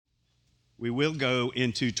We will go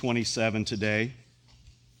into 27 today.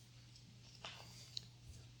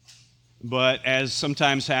 But as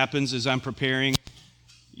sometimes happens as I'm preparing,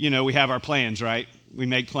 we have our plans, right? We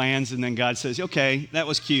make plans, and then God says, okay, that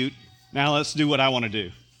was cute. Now let's do what I want to do.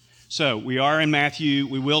 So we are in Matthew.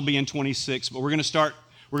 We will be in 26, but we're going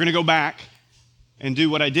to go back and do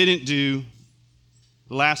what I didn't do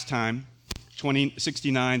last time,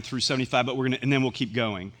 69 through 75, and then we'll keep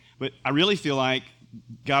going. But I really feel like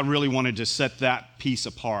God really wanted to set that piece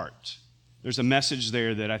apart. There's a message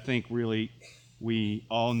there that I think really we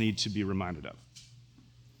all need to be reminded of.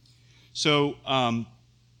 So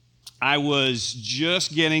I was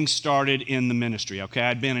just getting started in the ministry, okay?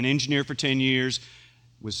 I'd been an engineer for 10 years,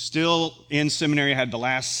 was still in seminary, I had the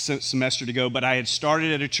last semester to go, but I had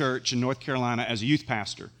started at a church in North Carolina as a youth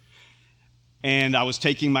pastor. And I was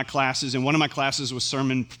taking my classes, and one of my classes was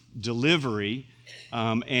sermon delivery,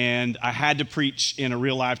 and I had to preach in a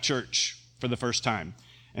real live church for the first time.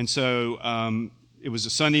 And so it was a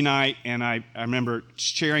Sunday night, and I remember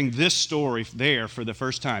sharing this story there for the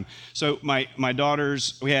first time. So my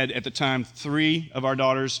daughters, we had at the time 3 of our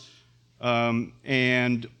daughters,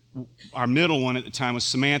 and our middle one at the time was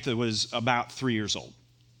Samantha, was about 3 years old.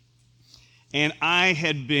 And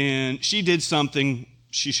she did something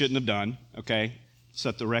she shouldn't have done, okay?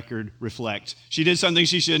 Let the record reflect. She did something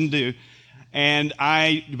she shouldn't do,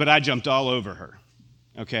 but I jumped all over her,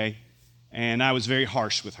 okay? And I was very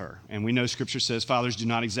harsh with her. And we know Scripture says, fathers, do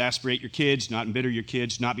not exasperate your kids, do not embitter your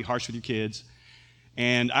kids, do not be harsh with your kids.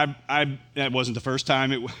 And that wasn't the first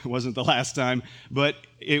time, it wasn't the last time, but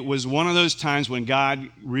it was one of those times when God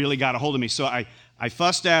really got a hold of me. So I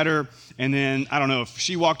fussed at her, and then, I don't know if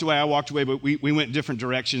she walked away, I walked away, but we went different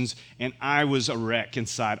directions, and I was a wreck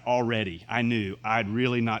inside already. I knew I'd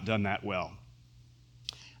really not done that well.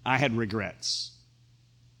 I had regrets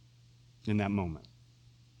in that moment.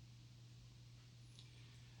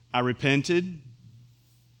 I repented.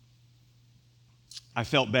 I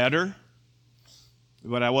felt better.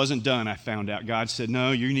 But I wasn't done, I found out. God said,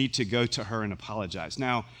 no, you need to go to her and apologize.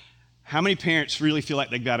 Now, how many parents really feel like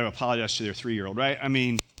they've got to apologize to their 3-year-old, right? I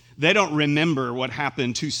mean, they don't remember what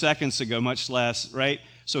happened 2 seconds ago, much less, right?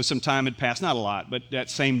 So some time had passed, not a lot, but that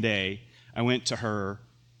same day, I went to her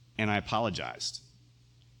and I apologized.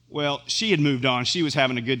 Well, she had moved on. She was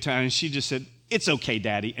having a good time, and she just said, it's okay,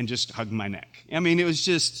 Daddy, and just hugged my neck. I mean, it was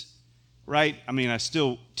just, right? I mean, I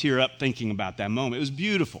still tear up thinking about that moment. It was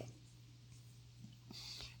beautiful.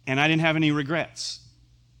 And I didn't have any regrets.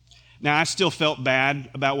 Now, I still felt bad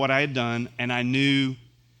about what I had done, and I knew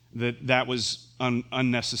that was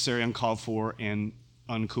unnecessary, uncalled for, and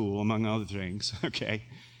uncool, among other things, okay?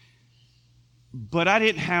 But I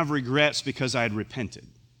didn't have regrets because I had repented,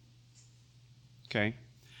 okay?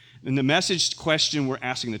 And the message question we're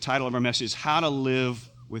asking, the title of our message is How to Live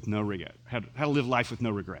with No Regret, how to live life with no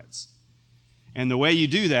regrets. And the way you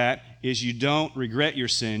do that is you don't regret your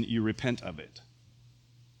sin, you repent of it.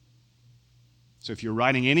 So if you're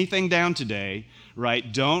writing anything down today,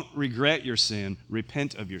 write, don't regret your sin,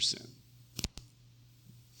 repent of your sin.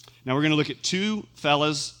 Now we're going to look at 2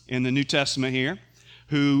 fellas in the New Testament here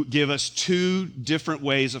who give us 2 different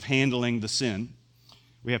ways of handling the sin.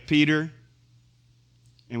 We have Peter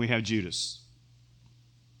and we have Judas.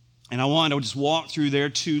 And I want to just walk through their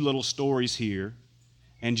 2 little stories here,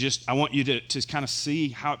 and I want you to kind of see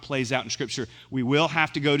how it plays out in Scripture. We will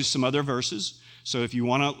have to go to some other verses, so if you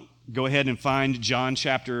want to go ahead and find John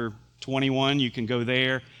chapter 21. You can go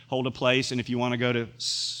there, hold a place, and if you want to go to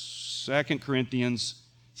 2 Corinthians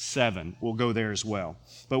 7, we'll go there as well.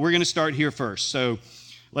 But we're going to start here first. So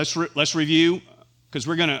let's review, because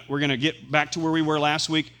we're going to get back to where we were last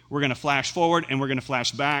week. We're going to flash forward and we're going to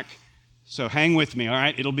flash back. So hang with me, all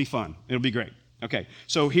right? It'll be fun. It'll be great. Okay.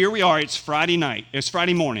 So here we are. It's Friday night. It's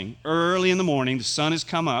Friday morning. Early in the morning, the sun has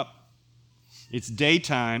come up. It's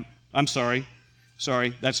daytime. I'm sorry,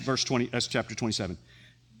 that's verse 20. That's chapter 27.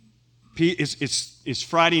 It's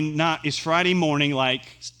Friday night. It's Friday morning, like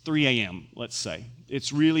 3 a.m. Let's say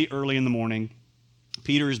it's really early in the morning.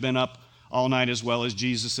 Peter has been up all night, as well as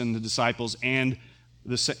Jesus and the disciples and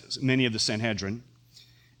many of the Sanhedrin.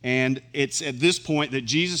 And it's at this point that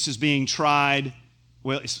Jesus is being tried.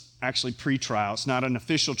 Well, it's actually pre-trial. It's not an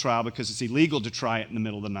official trial because it's illegal to try it in the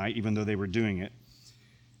middle of the night, even though they were doing it.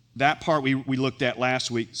 That part we looked at last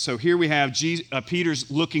week. So here we have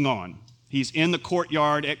Peter's looking on. He's in the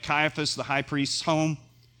courtyard at Caiaphas, the high priest's home,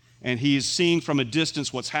 and he is seeing from a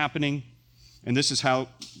distance what's happening. And this is how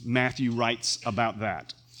Matthew writes about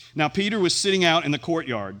that. Now, Peter was sitting out in the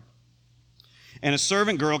courtyard, and a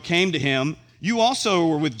servant girl came to him. You also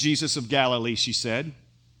were with Jesus of Galilee, she said.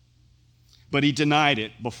 But he denied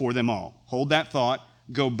it before them all. Hold that thought.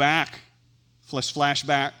 Go back let's flash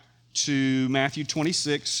back to Matthew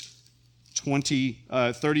 26,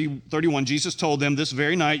 31. Jesus told them, "This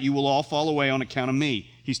very night you will all fall away on account of me."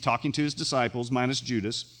 He's talking to his disciples, minus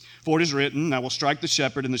Judas. "For it is written, I will strike the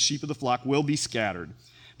shepherd, and the sheep of the flock will be scattered.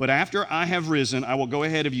 But after I have risen, I will go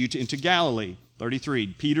ahead of you into Galilee." 33.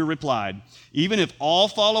 Peter replied, "Even if all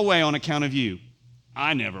fall away on account of you,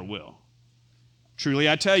 I never will." "Truly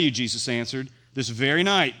I tell you," Jesus answered, "this very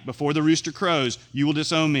night, before the rooster crows, you will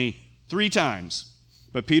disown me 3 times.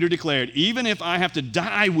 But Peter declared, "Even if I have to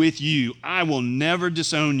die with you, I will never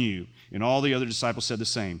disown you." And all the other disciples said the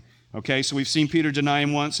same. Okay, so we've seen Peter deny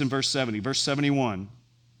him once in verse 70. Verse 71.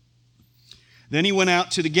 Then he went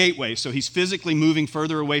out to the gateway. So he's physically moving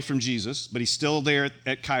further away from Jesus, but he's still there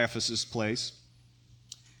at Caiaphas' place.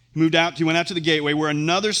 He went out to the gateway where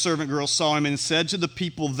another servant girl saw him and said to the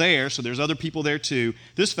people there, so there's other people there too,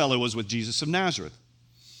 "This fellow was with Jesus of Nazareth."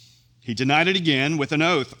 He denied it again with an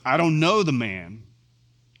oath, "I don't know the man."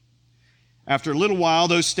 After a little while,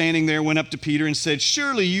 those standing there went up to Peter and said,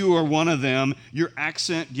 "Surely you are one of them." Your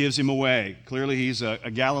accent gives him away. Clearly he's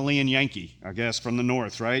a Galilean Yankee, I guess, from the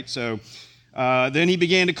north, right? So then he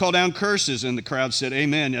began to call down curses, and the crowd said,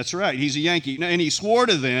 "Amen, that's right, he's a Yankee." And he swore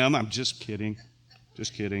to them, I'm just kidding.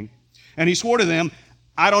 And he swore to them,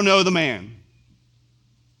 "I don't know the man."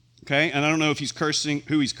 Okay, and I don't know if he's cursing,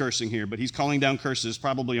 who he's cursing here, but he's calling down curses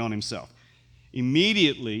probably on himself.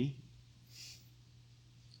 Immediately,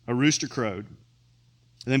 a rooster crowed.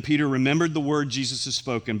 Then Peter remembered the word Jesus had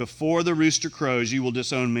spoken, "Before the rooster crows, you will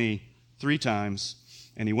disown me 3 times."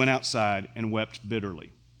 And he went outside and wept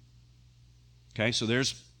bitterly. Okay, so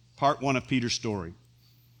there's part 1 of Peter's story.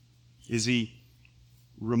 Is he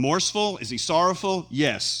remorseful? Is he sorrowful?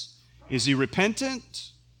 Yes. Is he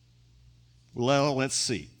repentant? Well, let's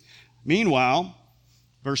see. Meanwhile,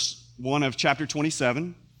 verse 1 of chapter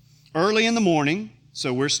 27, early in the morning,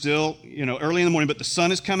 so we're still, early in the morning, but the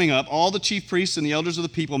sun is coming up. All the chief priests and the elders of the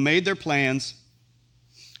people made their plans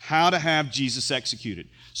how to have Jesus executed.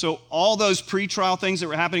 So all those pre-trial things that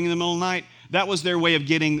were happening in the middle of the night, that was their way of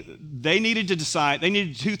they needed to decide, they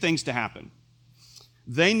needed 2 things to happen.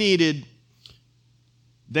 They needed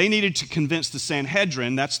to convince the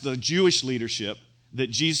Sanhedrin, that's the Jewish leadership, that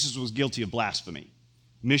Jesus was guilty of blasphemy.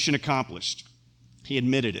 Mission accomplished. He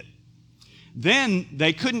admitted it. Then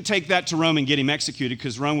they couldn't take that to Rome and get him executed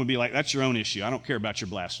because Rome would be like, "That's your own issue. I don't care about your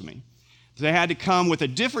blasphemy." They had to come with a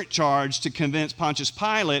different charge to convince Pontius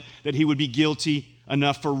Pilate that he would be guilty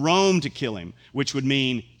enough for Rome to kill him, which would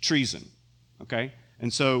mean treason. Okay?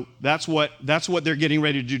 And so that's what they're getting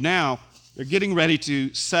ready to do now. They're getting ready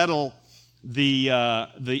to settle the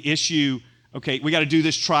issue. Okay, we got to do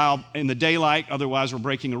this trial in the daylight, otherwise we're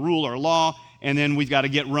breaking a rule or a law, and then we've got to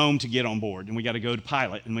get Rome to get on board, and we got to go to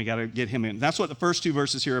Pilate, and we got to get him in. That's what the first 2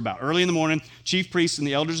 verses here are about. Early in the morning, chief priests and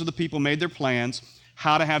the elders of the people made their plans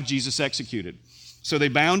how to have Jesus executed. So they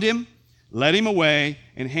bound him, led him away,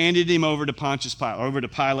 and handed him over to Pontius Pilate, over to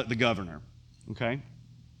Pilate the governor. Okay?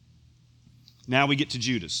 Now we get to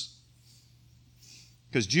Judas.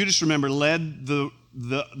 Because Judas, remember, led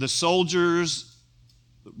the soldiers,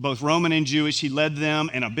 both Roman and Jewish, he led them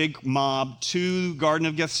and a big mob to Garden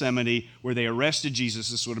of Gethsemane where they arrested Jesus.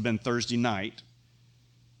 This would have been Thursday night.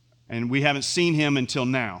 And we haven't seen him until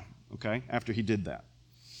now, okay, after he did that.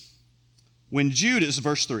 When Judas,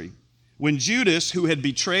 verse 3, when Judas, who had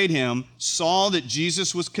betrayed him, saw that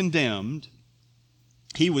Jesus was condemned,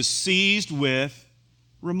 he was seized with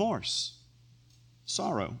remorse,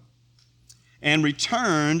 sorrow, and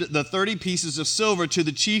returned the 30 pieces of silver to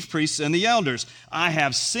the chief priests and the elders. "I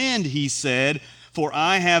have sinned," he said, "for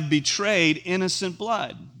I have betrayed innocent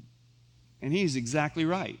blood." And he's exactly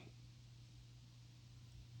right.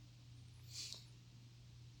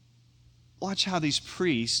 Watch how these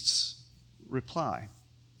priests reply.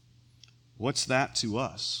 "What's that to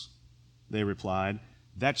us?" They replied,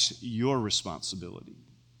 "That's your responsibility."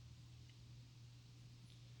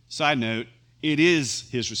 Side note, it is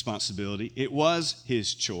his responsibility. It was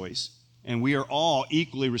his choice. And we are all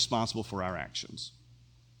equally responsible for our actions,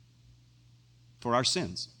 for our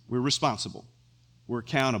sins. We're responsible. We're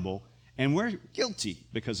accountable. And we're guilty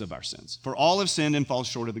because of our sins. For all have sinned and fall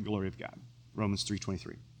short of the glory of God. Romans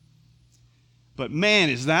 3:23. But man,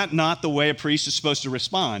 is that not the way a priest is supposed to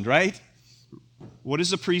respond, right? What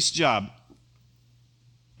is a priest's job?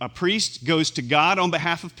 A priest goes to God on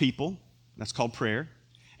behalf of people. That's called prayer.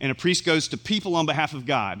 And a priest goes to people on behalf of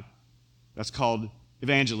God. That's called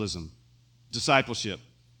evangelism, discipleship,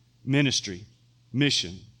 ministry,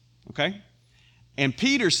 mission. Okay? And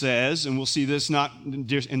Peter says, and we'll see this not in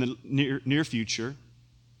the near future,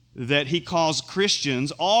 that he calls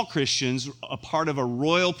Christians, all Christians, a part of a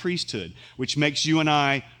royal priesthood, which makes you and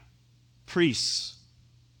I priests,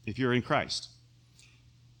 if you're in Christ.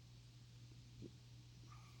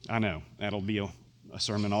 I know, that'll be a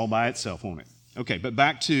sermon all by itself, won't it? Okay, but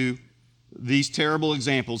back to these terrible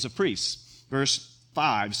examples of priests. Verse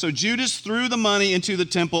 5. So Judas threw the money into the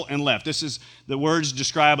temple and left. This is, the words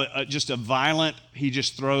describe just a violent, he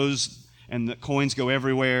just throws and the coins go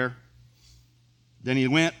everywhere. Then he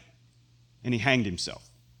went and he hanged himself.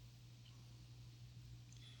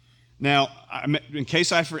 Now, in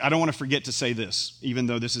case I don't want to forget to say this, even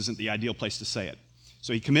though this isn't the ideal place to say it.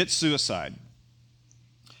 So he commits suicide.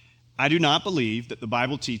 I do not believe that the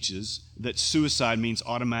Bible teaches that suicide means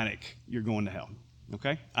automatic, you're going to hell.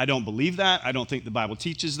 Okay? I don't believe that. I don't think the Bible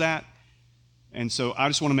teaches that. And so I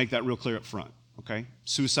just want to make that real clear up front. Okay?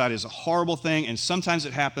 Suicide is a horrible thing, and sometimes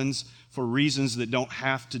it happens for reasons that don't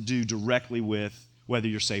have to do directly with whether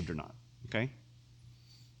you're saved or not. Okay?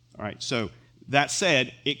 All right, so that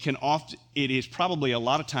said, it is probably a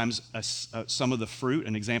lot of times some of the fruit,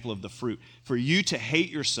 an example of the fruit. For you to hate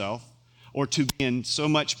yourself or to be in so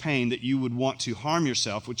much pain that you would want to harm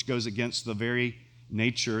yourself, which goes against the very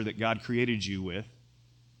nature that God created you with,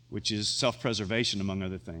 which is self-preservation, among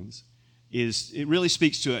other things, it really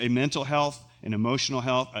speaks to a mental health, an emotional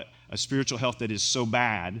health, a spiritual health that is so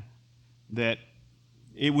bad that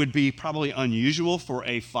it would be probably unusual for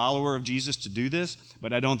a follower of Jesus to do this,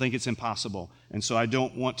 but I don't think it's impossible. And so I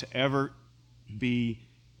don't want to ever be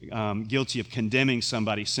guilty of condemning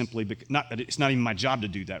somebody simply because, it's not even my job to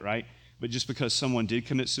do that, right? But just because someone did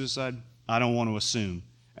commit suicide, I don't want to assume,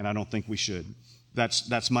 and I don't think we should.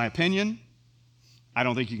 That's my opinion. I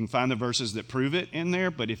don't think you can find the verses that prove it in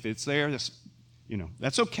there, but if it's there,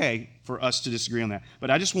 that's okay for us to disagree on that.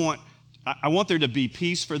 But I want there to be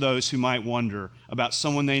peace for those who might wonder about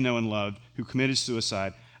someone they know and love who committed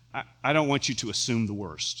suicide. I don't want you to assume the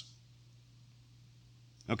worst.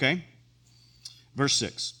 Okay? Verse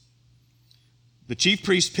 6. The chief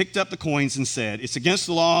priest picked up the coins and said, "It's against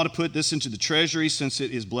the law to put this into the treasury since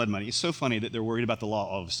it is blood money." It's so funny that they're worried about the law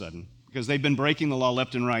all of a sudden, because they've been breaking the law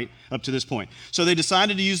left and right up to this point. So they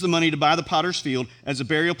decided to use the money to buy the potter's field as a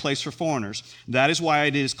burial place for foreigners. That is why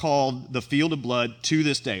it is called the field of blood to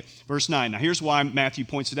this day. Verse 9. Now here's why Matthew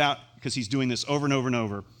points it out, because he's doing this over and over and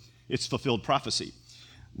over. It's fulfilled prophecy.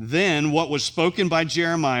 Then what was spoken by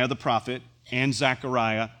Jeremiah the prophet and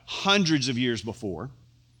Zechariah hundreds of years before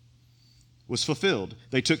was fulfilled.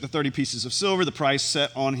 They took the 30 pieces of silver, the price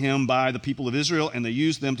set on him by the people of Israel, and they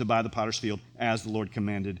used them to buy the potter's field as the Lord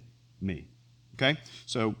commanded me. Okay?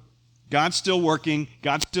 So God's still working.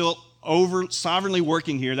 God's still sovereignly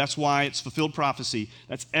working here. That's why it's fulfilled prophecy.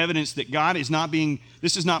 That's evidence that God is not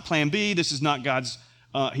this is not plan B. This is not God's,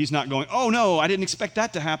 he's not going, oh no, I didn't expect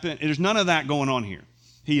that to happen. There's none of that going on here.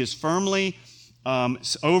 He is firmly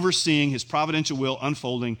overseeing his providential will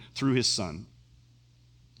unfolding through his Son.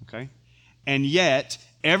 Okay? And yet,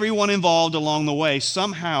 everyone involved along the way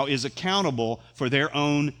somehow is accountable for their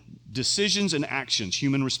own decisions and actions,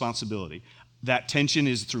 human responsibility. That tension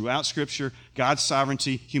is throughout Scripture, God's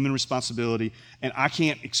sovereignty, human responsibility, and I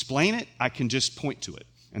can't explain it, I can just point to it,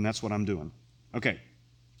 and that's what I'm doing. Okay,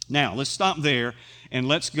 now let's stop there, and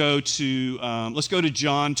let's go to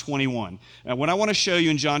John 21. Now, what I want to show you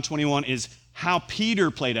in John 21 is how Peter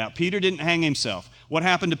played out. Peter didn't hang himself. What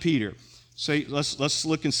happened to Peter? So let's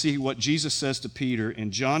look and see what Jesus says to Peter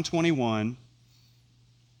in John 21,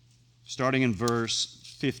 starting in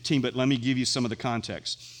verse 15, but let me give you some of the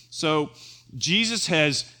context. So Jesus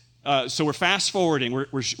has, so we're fast forwarding,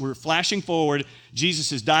 we're flashing forward. Jesus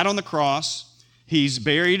has died on the cross, he's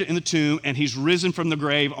buried in the tomb, and he's risen from the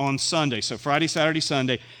grave on Sunday, so Friday, Saturday,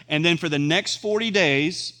 Sunday, and then for the next 40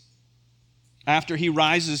 days, after he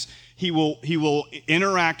rises, he will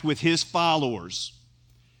interact with his followers.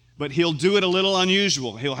 But he'll do it a little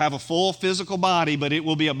unusual. He'll have a full physical body, but it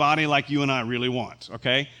will be a body like you and I really want,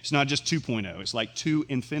 okay? It's not just 2.0. It's like 2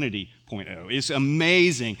 infinity 0.0. It's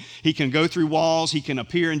amazing. He can go through walls. He can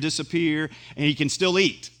appear and disappear, and he can still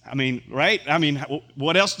eat. I mean, right? I mean,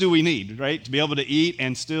 what else do we need, right? To be able to eat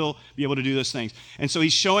and still be able to do those things. And so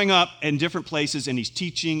he's showing up in different places, and he's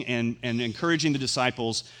teaching and encouraging the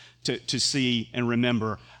disciples to see and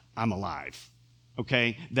remember, I'm alive,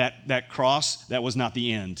 okay? That cross, that was not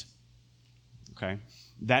the end. Okay?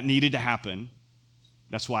 That needed to happen.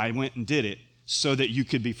 That's why I went and did it, so that you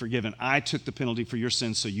could be forgiven. I took the penalty for your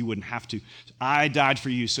sins so you wouldn't have to. I died for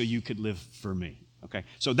you so you could live for me. Okay?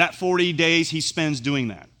 So that 40 days he spends doing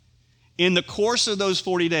that. In the course of those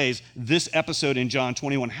 40 days, this episode in John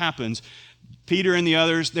 21 happens. Peter and the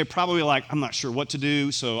others, they're probably like, I'm not sure what to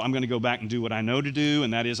do, so I'm going to go back and do what I know to do,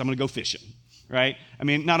 and that is I'm going to go fishing. Right? I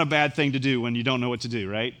mean, not a bad thing to do when you don't know what to do,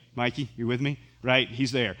 right? Mikey, you with me? right?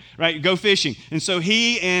 He's there, right? Go fishing. And so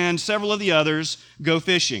he and several of the others go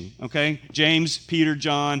fishing, okay? James, Peter,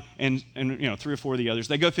 John, and 3 or 4 of the others.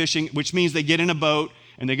 They go fishing, which means they get in a boat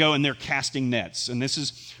and they go and they're casting nets. And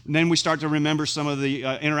then we start to remember some of the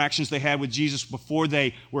interactions they had with Jesus before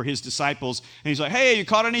they were his disciples. And he's like, hey, you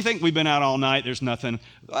caught anything? We've been out all night. There's nothing.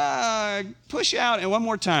 Push out and one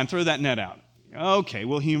more time, throw that net out. Okay,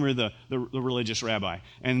 we'll humor the religious rabbi.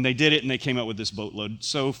 And they did it, and they came up with this boatload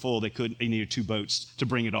so full they needed 2 boats to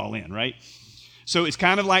bring it all in, right? So it's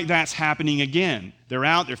kind of like that's happening again. They're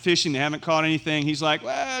out, they're fishing, they haven't caught anything. He's like,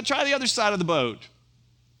 well, try the other side of the boat.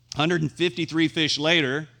 153 fish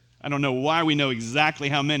later, I don't know why we know exactly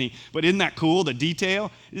how many, but isn't that cool, the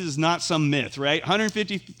detail? This is not some myth, right?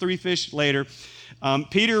 153 fish later,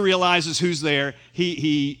 Peter realizes who's there.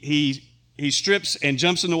 He strips and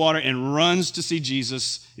jumps in the water and runs to see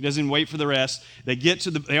Jesus. He doesn't wait for the rest.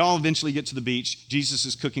 They all eventually get to the beach. Jesus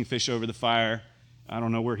is cooking fish over the fire. I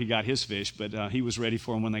don't know where he got his fish, but he was ready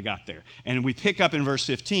for them when they got there. And we pick up in verse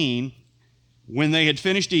 15, when they had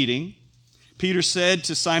finished eating, Peter said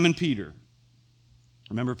to Simon Peter,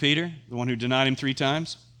 remember Peter, the one who denied him 3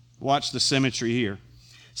 times? Watch the symmetry here.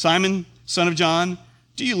 Simon, son of John,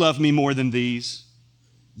 do you love me more than these?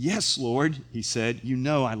 Yes, Lord, he said, you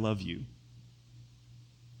know I love you.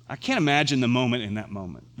 I can't imagine the moment in that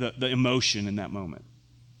moment, the emotion in that moment.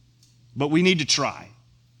 But we need to try.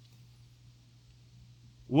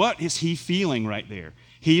 What is he feeling right there?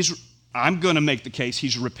 I'm going to make the case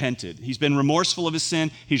he's repented. He's been remorseful of his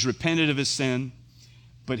sin. He's repented of his sin.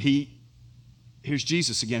 But here's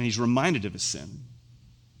Jesus again. He's reminded of his sin.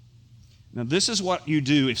 Now, this is what you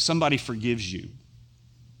do if somebody forgives you.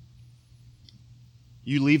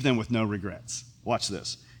 You leave them with no regrets. Watch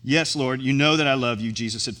this. Yes, Lord, you know that I love you.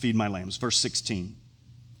 Jesus said, feed my lambs. Verse 16.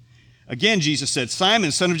 Again, Jesus said,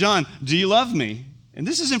 Simon, son of John, do you love me? And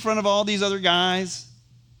this is in front of all these other guys.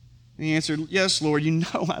 And he answered, yes, Lord, you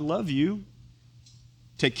know I love you.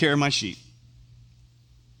 Take care of my sheep.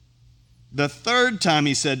 The 3rd time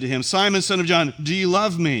he said to him, Simon, son of John, do you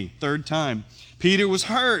love me? 3rd time. Peter was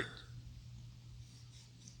hurt.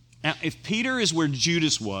 Now, if Peter is where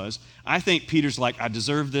Judas was, I think Peter's like, I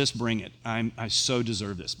deserve this, bring it. I so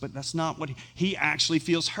deserve this. But that's not what he actually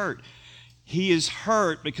feels hurt. He is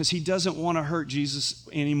hurt because he doesn't want to hurt Jesus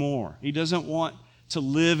anymore. He doesn't want to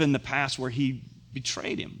live in the past where he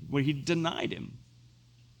betrayed him, where he denied him.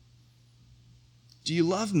 Do you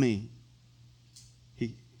love me?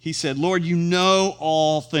 He said, Lord, you know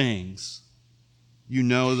all things. You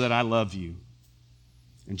know that I love you.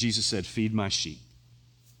 And Jesus said, feed my sheep.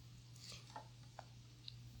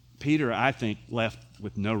 Peter, I think, left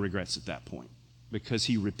with no regrets at that point because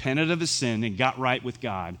he repented of his sin and got right with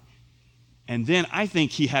God. And then I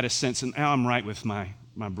think he had a sense, and now I'm right with my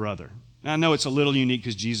brother. Now, I know it's a little unique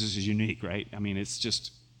because Jesus is unique, right? I mean, it's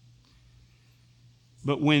just...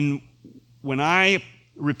 But when I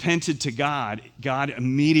repented to God, God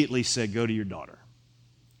immediately said, go to your daughter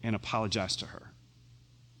and apologize to her.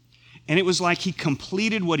 And it was like he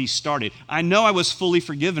completed what he started. I know I was fully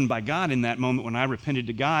forgiven by God in that moment when I repented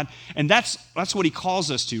to God. And that's what he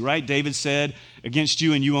calls us to, right? David said, against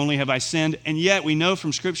you and you only have I sinned. And yet we know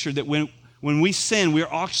from Scripture that when we sin, we're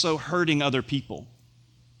also hurting other people.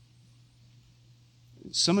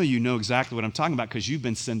 Some of you know exactly what I'm talking about because you've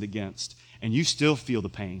been sinned against. And you still feel the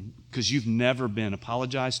pain because you've never been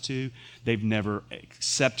apologized to. They've never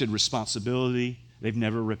accepted responsibility. They've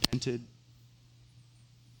never repented.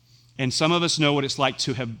 And some of us know what it's like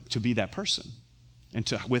to be that person and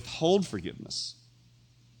to withhold forgiveness.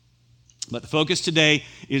 But the focus today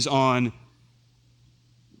is on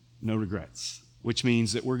no regrets, which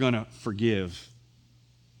means that we're going to forgive.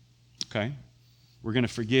 Okay? We're going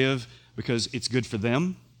to forgive because it's good for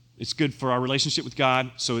them. It's good for our relationship with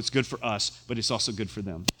God, so it's good for us, but it's also good for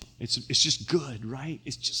them. It's just good, right?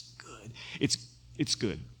 It's just good. It's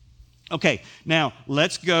good. Okay, now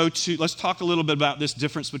let's talk a little bit about this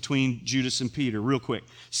difference between Judas and Peter real quick.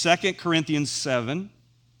 2 Corinthians 7.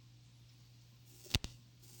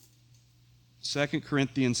 2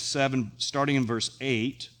 Corinthians 7, starting in verse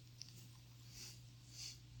 8.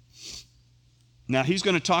 Now he's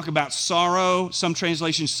going to talk about sorrow. Some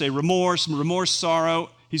translations say remorse,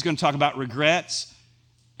 sorrow. He's going to talk about regrets.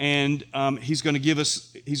 And he's going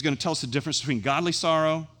to tell us the difference between godly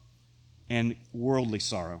sorrow and worldly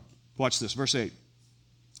sorrow. Watch this, verse 8.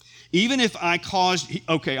 Even if I caused,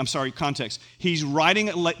 context. He's writing,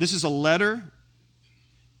 this is a letter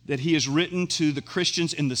that he has written to the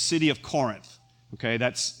Christians in the city of Corinth. Okay,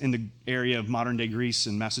 that's in the area of modern-day Greece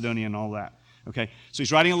and Macedonia and all that. Okay, so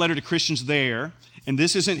he's writing a letter to Christians there, And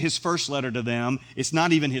this isn't his first letter to them. It's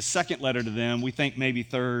not even his second letter to them. We think maybe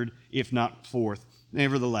third, if not fourth.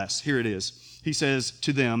 Nevertheless, here it is. He says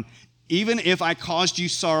to them, even if I caused you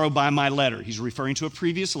sorrow by my letter, he's referring to a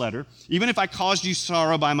previous letter, even if I caused you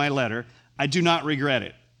sorrow by my letter, I do not regret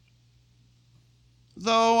it.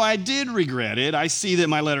 Though I did regret it, I see that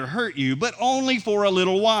my letter hurt you, but only for a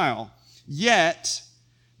little while. Yet,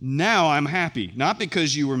 now I'm happy, not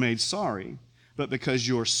because you were made sorry, but because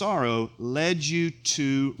your sorrow led you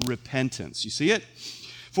to repentance. You see it?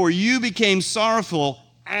 For you became sorrowful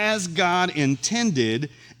as God intended,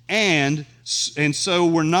 and so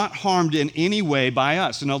were not harmed in any way by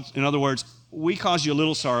us. In other words, we caused you a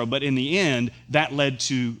little sorrow, but in the end, that led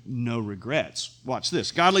to no regrets. Watch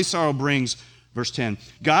this. Godly sorrow brings, verse 10,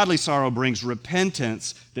 godly sorrow brings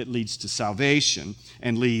repentance that leads to salvation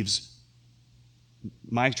and leaves,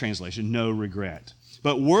 my translation, no regret.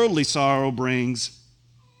 But worldly sorrow brings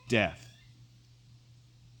death.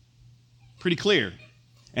 Pretty clear.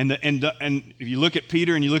 And if you look at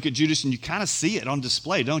Peter and you look at Judas, and you kind of see it on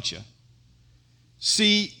display, don't you?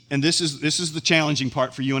 See, and this is the challenging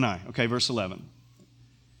part for you and I. Okay, verse 11.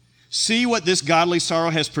 See what this godly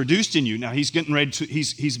sorrow has produced in you. Now he's getting ready to,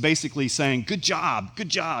 he's basically saying, good job, good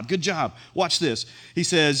job, good job. Watch this. He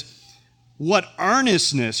says, what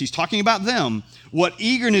earnestness, he's talking about them, what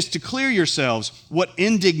eagerness to clear yourselves, what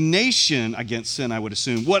indignation against sin, I would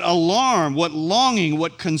assume, what alarm, what longing,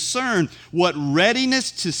 what concern, what readiness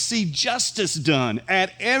to see justice done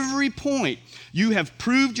at every point. You have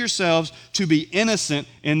proved yourselves to be innocent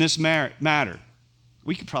in this matter.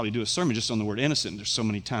 We could probably do a sermon just on the word innocent. There's so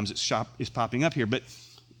many times it's popping up here, but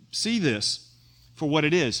see this for what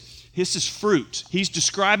it is. This is fruit. He's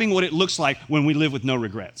describing what it looks like when we live with no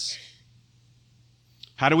regrets.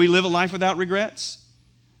 How do we live a life without regrets?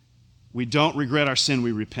 We don't regret our sin,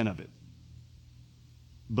 we repent of it.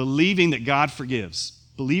 Believing that God forgives.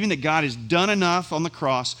 Believing that God has done enough on the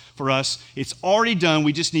cross for us. It's already done,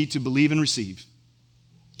 we just need to believe and receive.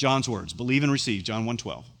 John's words, believe and receive, John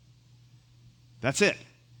 1:12. That's it.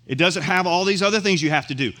 It doesn't have all these other things you have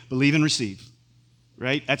to do. Believe and receive,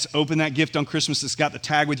 right? That's open that gift on Christmas that's got the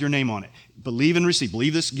tag with your name on it. Believe and receive.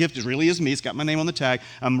 Believe this gift really is me. It's got my name on the tag.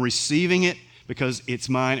 I'm receiving it because it's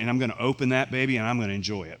mine, and I'm going to open that baby, and I'm going to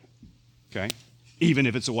enjoy it, okay? Even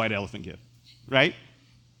if it's a white elephant gift, right?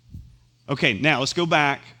 Okay, now let's go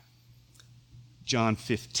back. John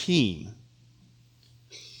 15.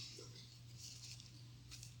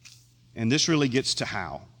 And this really gets to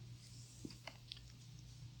how.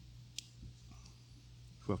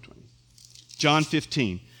 12:20. John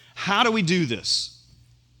 15. How do we do this?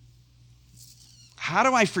 How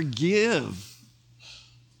do I forgive?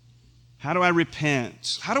 How do I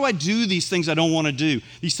repent? How do I do these things I don't want to do?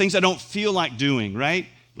 These things I don't feel like doing, right?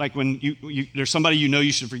 Like when there's somebody you know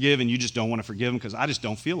you should forgive and you just don't want to forgive them because I just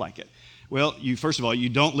don't feel like it. Well, first of all, you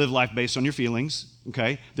don't live life based on your feelings,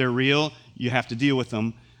 okay? They're real. You have to deal with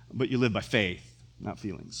them, but you live by faith, not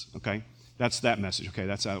feelings, okay? That's that message, okay?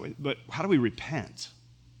 That's out of the way. But how do we repent?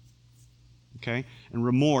 Okay? And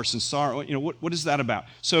remorse and sorrow, what is that about?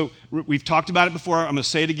 So we've talked about it before. I'm going to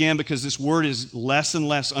say it again because this word is less and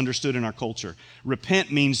less understood in our culture.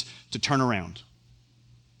 Repent means to turn around.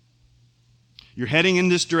 You're heading in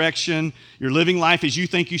this direction. You're living life as you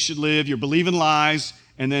think you should live. You're believing lies,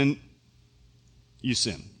 and then you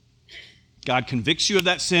sin. God convicts you of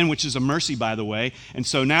that sin, which is a mercy, by the way. And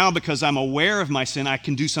so now, because I'm aware of my sin, I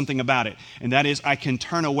can do something about it. And that is, I can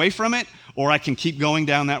turn away from it, or I can keep going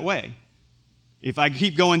down that way. If I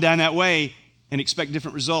keep going down that way and expect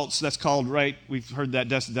different results, that's called, right, we've heard that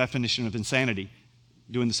definition of insanity,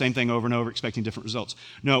 doing the same thing over and over, expecting different results.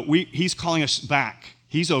 No, he's calling us back.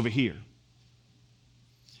 He's over here.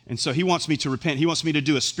 And so he wants me to repent. He wants me to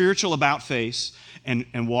do a spiritual about-face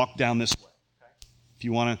and walk down this way. If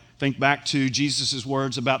you want to think back to Jesus'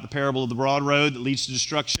 words about the parable of the broad road that leads to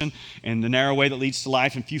destruction and the narrow way that leads to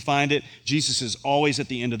life, and if you find it, Jesus is always at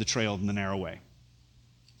the end of the trail in the narrow way.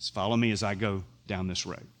 Just follow me as I go down this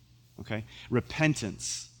road, okay?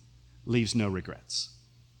 Repentance leaves no regrets.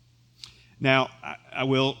 Now, I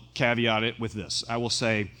will caveat it with this. I will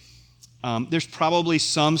say there's probably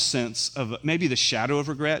some sense of maybe the shadow of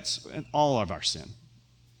regrets in all of our sin.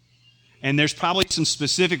 And there's probably some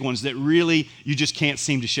specific ones that really you just can't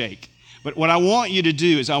seem to shake. But what I want you to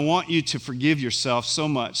do is I want you to forgive yourself so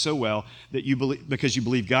much, so well, that you believe, because you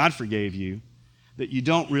believe God forgave you, that you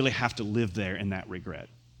don't really have to live there in that regret.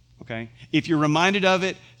 Okay? If you're reminded of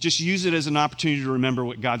it, just use it as an opportunity to remember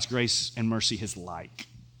what God's grace and mercy is like.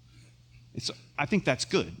 I think that's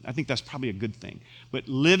good. I think that's probably a good thing. But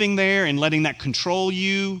living there and letting that control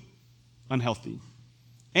you, unhealthy.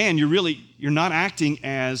 And you're not acting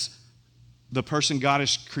as the person God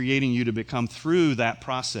is creating you to become through that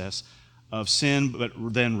process of sin, but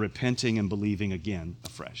then repenting and believing again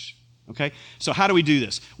afresh. Okay? So how do we do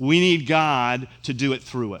this? We need God to do it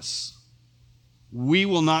through us. We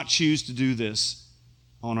will not choose to do this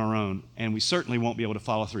on our own, and we certainly won't be able to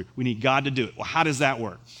follow through. We need God to do it. Well, how does that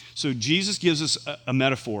work? So Jesus gives us a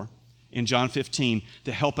metaphor in John 15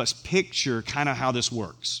 to help us picture kind of how this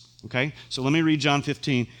works. Okay? So let me read John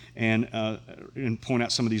 15 and point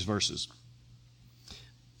out some of these verses.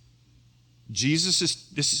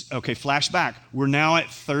 Flashback. We're now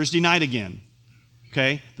at Thursday night again.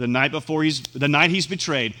 Okay? The night he's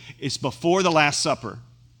betrayed. It's before the Last Supper.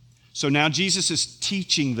 So now Jesus is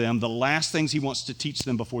teaching them the last things he wants to teach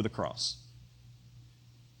them before the cross.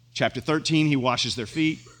 Chapter 13, he washes their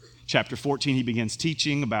feet. Chapter 14, he begins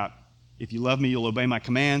teaching about, if you love me, you'll obey my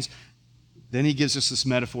commands. Then he gives us this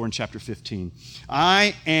metaphor in chapter 15.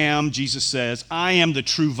 Jesus says, I am the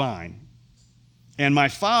true vine, and my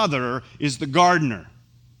Father is the gardener.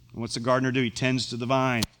 And what's the gardener do? He tends to the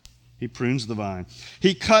vine. He prunes the vine.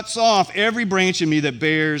 He cuts off every branch in me that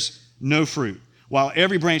bears no fruit, while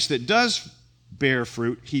every branch that does bear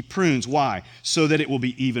fruit, he prunes. Why? So that it will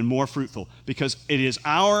be even more fruitful. Because it is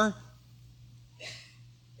our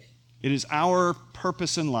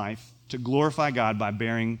purpose in life to glorify God by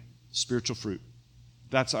bearing spiritual fruit.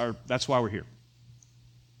 That's why we're here.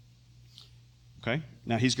 Okay?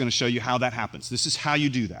 Now he's going to show you how that happens. This is how you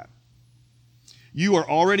do that. You are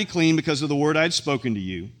already clean because of the word I had spoken to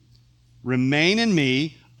you. Remain in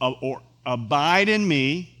me, or abide in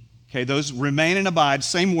me. Okay, those remain and abide,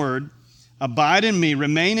 same word. Abide in me,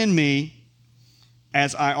 remain in me,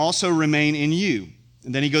 as I also remain in you.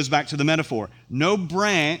 And then he goes back to the metaphor. No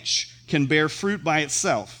branch can bear fruit by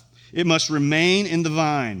itself. It must remain in the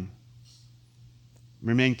vine.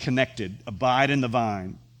 Remain connected. Abide in the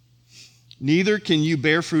vine. Neither can you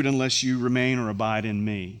bear fruit unless you remain or abide in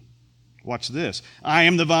me. Watch this. I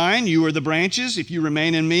am the vine, you are the branches. If you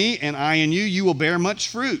remain in me and I in you, you will bear much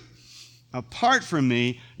fruit. Apart from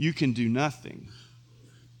me, you can do nothing.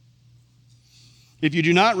 If you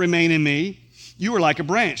do not remain in me, you are like a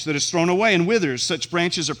branch that is thrown away and withers. Such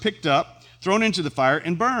branches are picked up, thrown into the fire,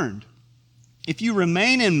 and burned. If you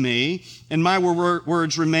remain in me and my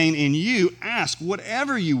words remain in you, ask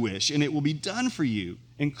whatever you wish, and it will be done for you,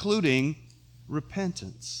 including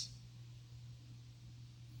repentance.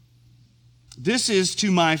 This is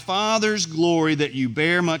to my Father's glory that you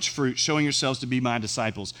bear much fruit, showing yourselves to be my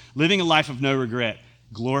disciples. Living a life of no regret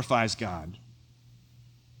glorifies God.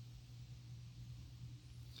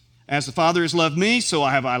 As the Father has loved me, so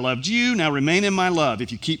have I loved you. Now remain in my love.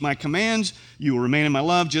 If you keep my commands, you will remain in my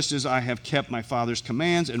love, just as I have kept my Father's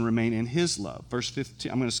commands and remain in his love. Verse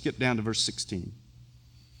 15, I'm going to skip down to verse 16.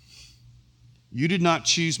 You did not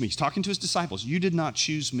choose me. He's talking to his disciples. You did not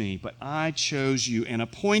choose me, but I chose you and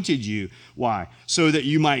appointed you. Why? So that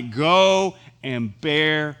you might go and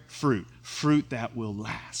bear fruit, fruit that will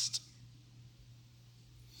last.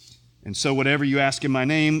 And so whatever you ask in my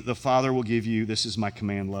name, the Father will give you. This is my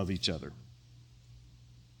command, love each other.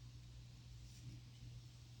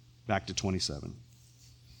 Back to 27.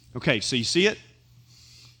 Okay, so you see it?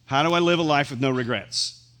 How do I live a life with no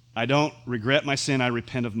regrets? I don't regret my sin, I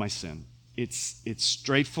repent of my sin. It's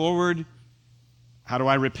straightforward. How do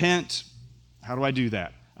I repent? How do I do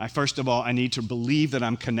that? First of all, I need to believe that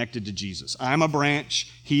I'm connected to Jesus. I'm a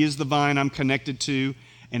branch. He is the vine I'm connected to.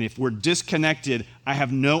 And if we're disconnected, I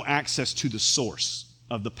have no access to the source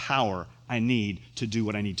of the power I need to do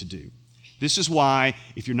what I need to do. This is why,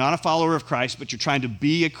 if you're not a follower of Christ, but you're trying to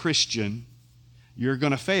be a Christian, you're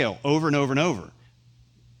going to fail over and over and over.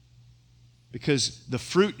 Because the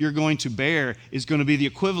fruit you're going to bear is going to be the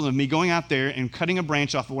equivalent of me going out there and cutting a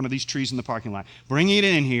branch off of one of these trees in the parking lot, bringing it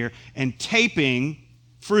in here, and taping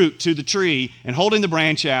fruit to the tree and holding the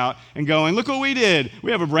branch out and going, look what we did.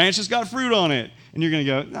 We have a branch that's got fruit on it. And you're going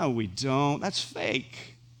to go, no, we don't. That's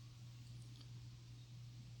fake.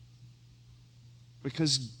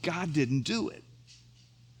 Because God didn't do it.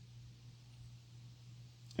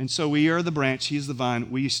 And so we are the branch. He is the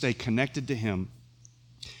vine. We stay connected to him.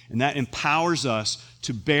 And that empowers us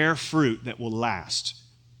to bear fruit that will last.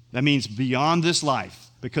 That means beyond this life,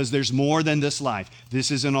 because there's more than this life.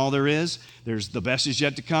 This isn't all there is. There's the best is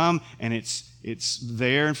yet to come, and it's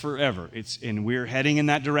there and forever. And we're heading in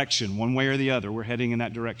that direction, one way or the other. We're heading in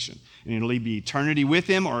that direction. And it'll be eternity with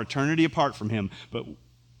him or eternity apart from him. But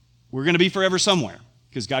we're going to be forever somewhere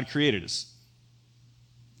because God created us.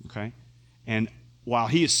 Okay? And while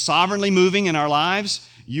he is sovereignly moving in our lives,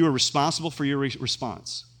 you are responsible for your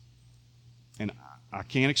response. And I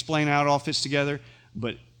can't explain how it all fits together,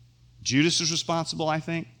 but Judas is responsible, I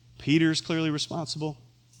think. Peter is clearly responsible.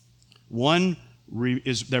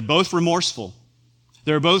 They're both remorseful.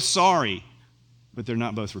 They're both sorry, but they're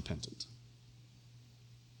not both repentant.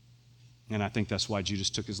 And I think that's why Judas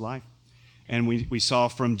took his life. And we saw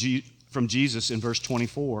from Jesus in verse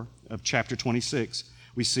 24 of chapter 26,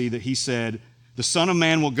 we see that he said, the Son of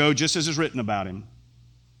Man will go just as is written about him.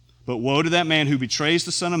 But woe to that man who betrays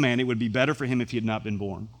the Son of Man. It would be better for him if he had not been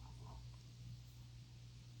born.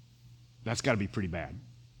 That's got to be pretty bad.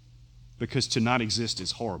 Because to not exist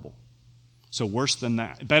is horrible. So worse than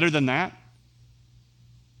that. Better than that?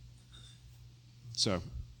 So,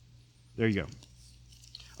 there you go.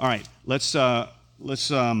 All right, let's just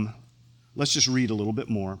read a little bit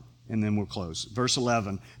more, and then we'll close. Verse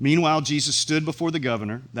 11, meanwhile, Jesus stood before the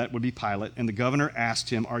governor, that would be Pilate, and the governor asked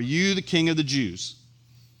him, are you the king of the Jews?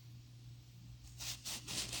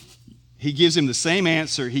 He gives him the same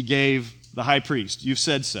answer he gave the high priest. You've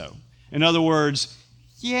said so. In other words,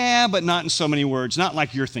 yeah, but not in so many words, not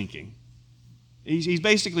like you're thinking. He's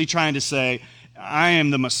basically trying to say, I am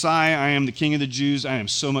the Messiah, I am the king of the Jews, I am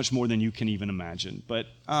so much more than you can even imagine. But,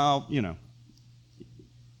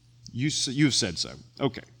 you've said so.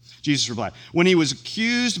 Okay. Jesus replied, when he was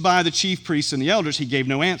accused by the chief priests and the elders, he gave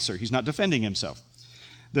no answer. He's not defending himself.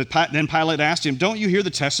 Then Pilate asked him, don't you hear the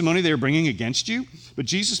testimony they are bringing against you? But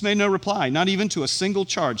Jesus made no reply, not even to a single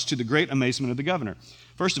charge, to the great amazement of the governor.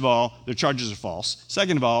 First of all, their charges are false.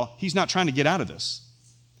 Second of all, he's not trying to get out of this.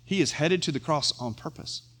 He is headed to the cross on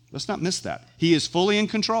purpose. Let's not miss that. He is fully in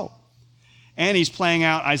control. And he's playing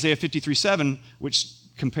out Isaiah 53:7, which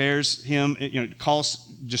compares him,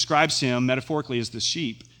 describes him metaphorically as the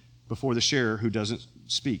sheep before the shearer who doesn't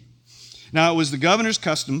speak. Now, it was the governor's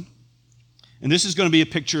custom, and this is going to be a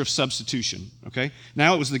picture of substitution, okay?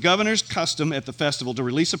 Now, it was the governor's custom at the festival to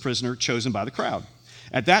release a prisoner chosen by the crowd.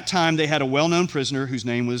 At that time, they had a well-known prisoner whose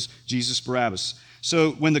name was Jesus Barabbas.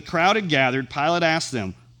 So when the crowd had gathered, Pilate asked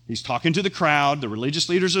them, he's talking to the crowd, the religious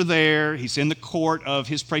leaders are there, he's in the court of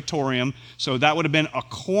his praetorium, so that would have been a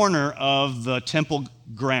corner of the temple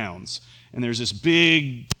grounds. And there's this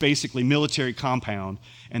big, basically military compound,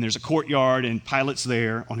 and there's a courtyard, and Pilate's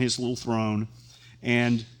there on his little throne,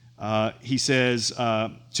 and he says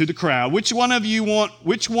to the crowd, which one do you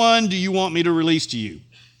want me to release to you?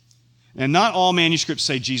 And not all manuscripts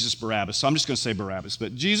say Jesus Barabbas, so I'm just going to say Barabbas,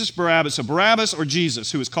 but Jesus Barabbas, so Barabbas or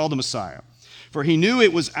Jesus, who is called the Messiah. For he knew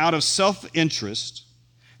it was out of self-interest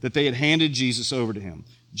that they had handed Jesus over to him.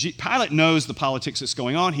 Pilate knows the politics that's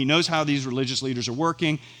going on. He knows how these religious leaders are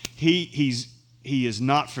working. He is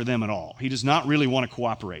not for them at all. He does not really want to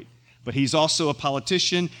cooperate. But he's also a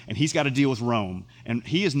politician, and he's got to deal with Rome. And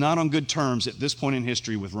he is not on good terms at this point in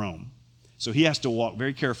history with Rome. So he has to walk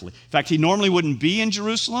very carefully. In fact, he normally wouldn't be in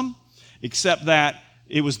Jerusalem, except that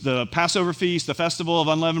it was the Passover feast, the festival of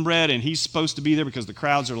unleavened bread, and he's supposed to be there because the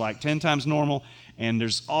crowds are like 10 times normal, and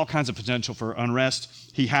there's all kinds of potential for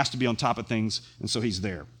unrest. He has to be on top of things, and so he's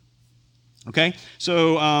there. Okay?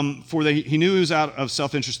 So he knew he was out of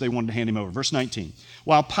self-interest. They wanted to hand him over. Verse 19.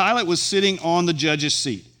 While Pilate was sitting on the judge's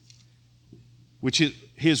seat, which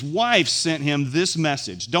his wife sent him this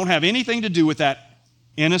message, don't have anything to do with that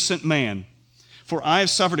innocent man, for I have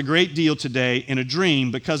suffered a great deal today in a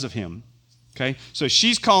dream because of him. Okay, so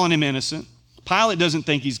she's calling him innocent. Pilate doesn't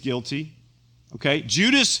think he's guilty. Okay,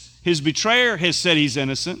 Judas, his betrayer, has said he's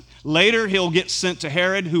innocent. Later, he'll get sent to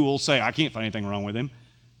Herod, who will say, I can't find anything wrong with him.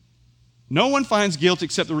 No one finds guilt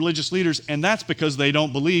except the religious leaders, and that's because they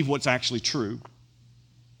don't believe what's actually true.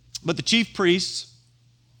 But the chief priests,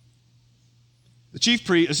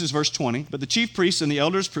 this is verse 20, but the chief priests and the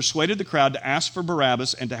elders persuaded the crowd to ask for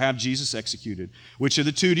Barabbas and to have Jesus executed. Which of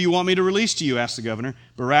the two do you want me to release to you? Asked the governor.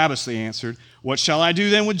 Barabbas, they answered. What shall I do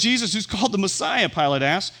then with Jesus, who's called the Messiah? Pilate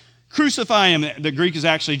asked. Crucify him. The Greek is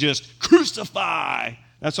actually just crucify.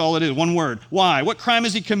 That's all it is, one word. Why? What crime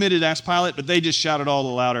has he committed? Asked Pilate, but they just shouted all the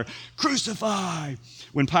louder, crucify.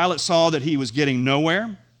 When Pilate saw that he was getting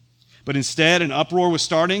nowhere, but instead an uproar was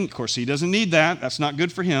starting, of course he doesn't need that. That's not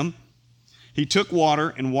good for him. He took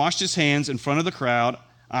water and washed his hands in front of the crowd.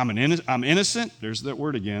 I'm innocent, there's that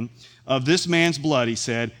word again, of this man's blood, he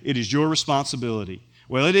said. It is your responsibility.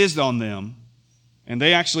 Well, it is on them. And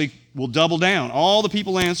they actually will double down. All the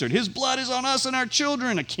people answered, his blood is on us and our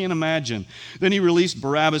children. I can't imagine. Then he released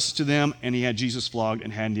Barabbas to them, and he had Jesus flogged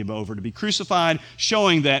and handed him over to be crucified,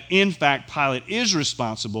 showing that, in fact, Pilate is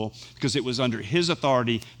responsible because it was under his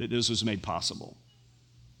authority that this was made possible.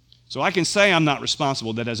 So I can say I'm not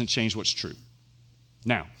responsible. That doesn't change what's true.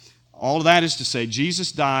 Now, all of that is to say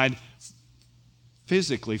Jesus died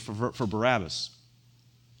physically for Barabbas,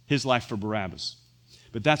 his life for Barabbas.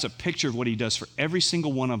 But that's a picture of what he does for every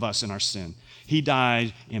single one of us in our sin. He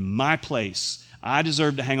died in my place. I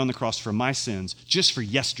deserve to hang on the cross for my sins just for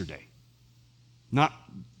yesterday. not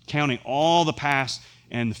counting all the past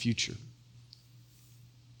and the future.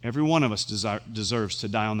 Every one of us deserves to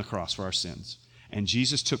die on the cross for our sins, and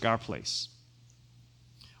Jesus took our place.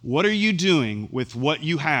 What are you doing with what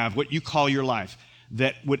you have, what you call your life,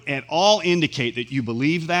 that would at all indicate that you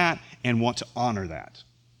believe that and want to honor that?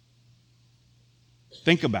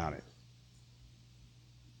 Think about it.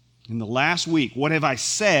 In the last week, what have I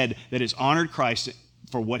said that has honored Christ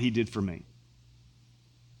for what he did for me?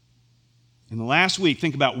 In the last week,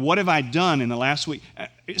 think about what have I done in the last week.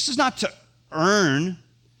 This is not to earn,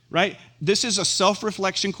 right? This is a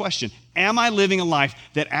self-reflection question. Am I living a life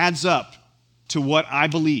that adds up to what I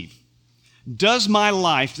believe? Does my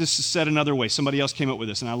life, this is said another way, somebody else came up with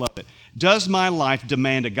this and I love it. Does my life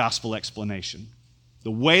demand a gospel explanation?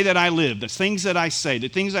 The way that I live, the things that I say, the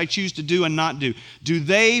things I choose to do and not do,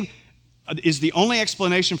 is the only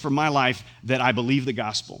explanation for my life that I believe the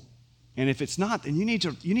gospel? And if it's not, then you need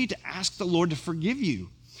to ask the Lord to forgive you.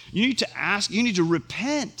 You need to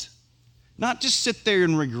repent. Not just sit there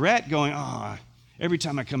and regret going, every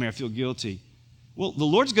time I come here I feel guilty. Well, the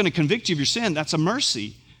Lord's going to convict you of your sin. That's a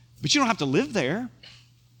mercy. But you don't have to live there.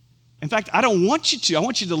 In fact, I don't want you to. I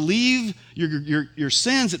want you to leave your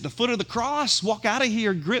sins at the foot of the cross. Walk out of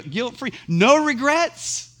here guilt-free. No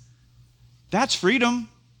regrets. That's freedom.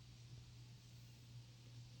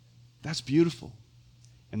 That's beautiful.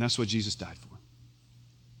 And that's what Jesus died for.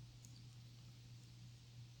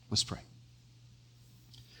 Let's pray.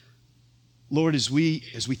 Lord, as we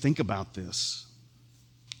think about this,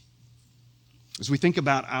 as we think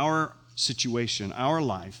about our situation, our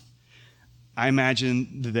life, I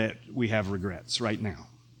imagine that we have regrets right now.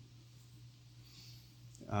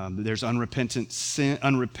 There's unrepentant sin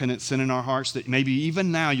in our hearts that maybe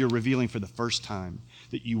even now you're revealing for the first time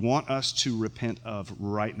that you want us to repent of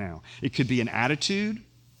right now. It could be an attitude.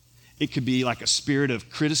 It could be like a spirit of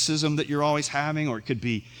criticism that you're always having, or it could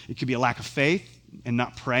be a lack of faith and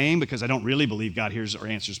not praying because I don't really believe God hears or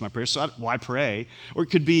answers my prayers, so why pray? Or it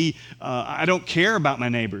could be I don't care about my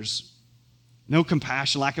neighbors. No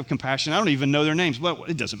compassion, lack of compassion. I don't even know their names. Well,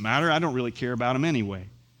 it doesn't matter. I don't really care about them anyway.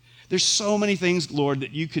 There's so many things, Lord,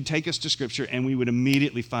 that you could take us to Scripture and we would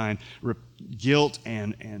immediately find guilt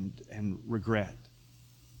and regret.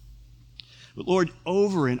 But Lord,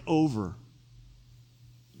 over and over,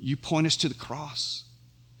 you point us to the cross.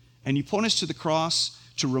 And you point us to the cross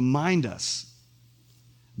to remind us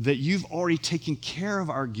that you've already taken care of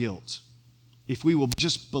our guilt if we will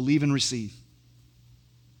just believe and receive.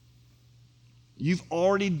 You've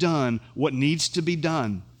already done what needs to be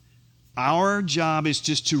done. Our job is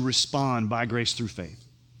just to respond by grace through faith.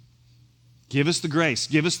 Give us the grace,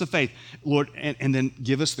 give us the faith, Lord, and then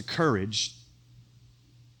give us the courage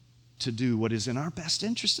to do what is in our best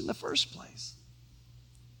interest in the first place.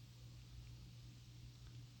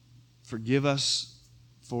 Forgive us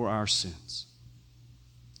for our sins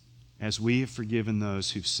as we have forgiven those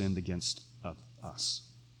who've sinned against us.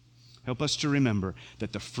 Help us to remember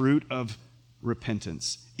that the fruit of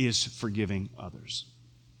repentance is forgiving others,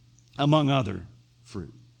 among other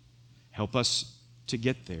fruit. Help us to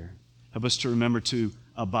get there. Help us to remember to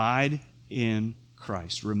abide in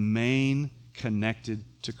Christ, remain connected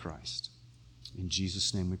to Christ. In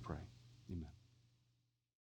Jesus' name we pray.